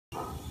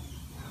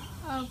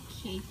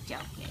Okay,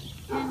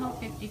 Kennel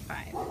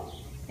 55.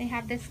 They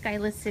have this guy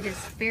listed as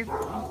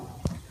fearful.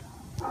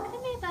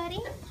 Come here, buddy.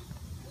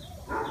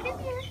 Come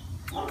here.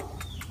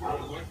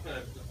 Worth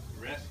the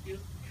rescue?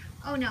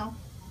 Oh no.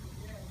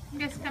 I'm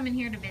just coming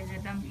here to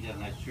visit them. You got a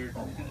nice shirt.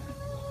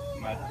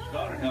 My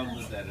daughter helped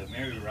with that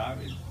Mary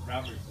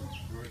Robertson's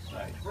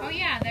Riverside. Oh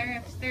yeah,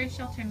 they're a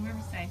shelter in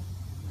Riverside.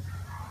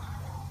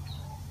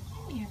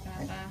 Come here,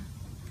 Bubba.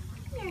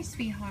 Come here,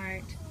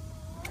 sweetheart.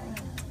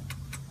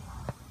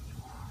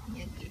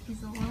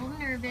 He's a little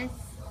nervous.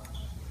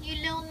 You a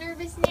little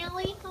nervous,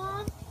 Nellie,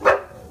 huh?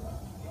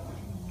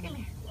 Come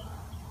here.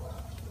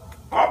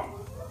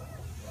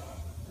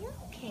 You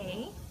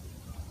okay?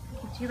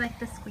 Did you like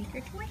the squeaker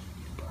toy?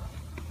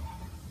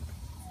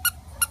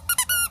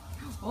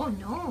 Oh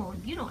no,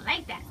 you don't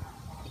like that.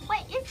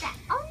 What is that?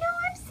 Oh no,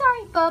 I'm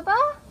sorry,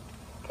 Bubba.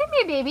 Come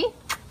here, baby.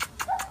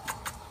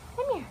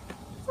 Come here.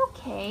 It's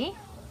okay.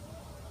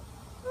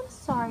 I'm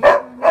sorry,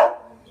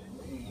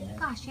 honey.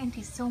 Gosh,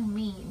 Auntie's so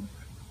mean.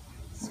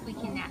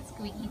 Squeaking that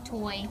squeaky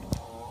toy.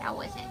 That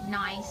wasn't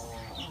nice.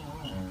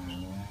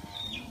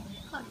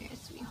 Come here,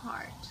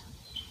 sweetheart.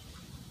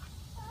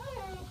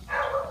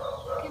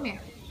 Come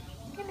here.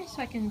 Come here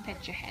so I can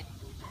pet your head.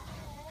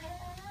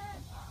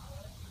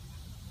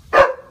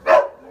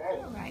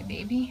 Alright,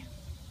 baby.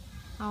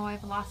 Oh,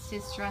 I've lost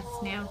his dress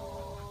now.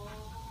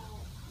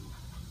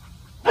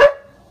 Oh,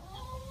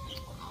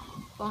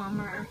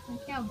 bummer.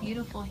 Look how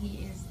beautiful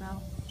he is, though.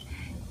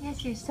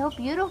 Yes, you're so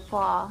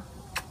beautiful.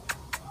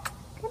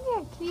 Come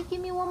here. Can you give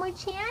me one more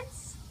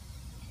chance?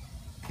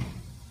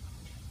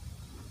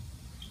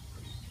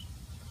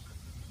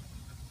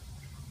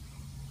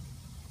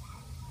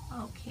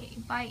 Okay,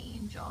 bye,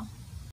 Angel.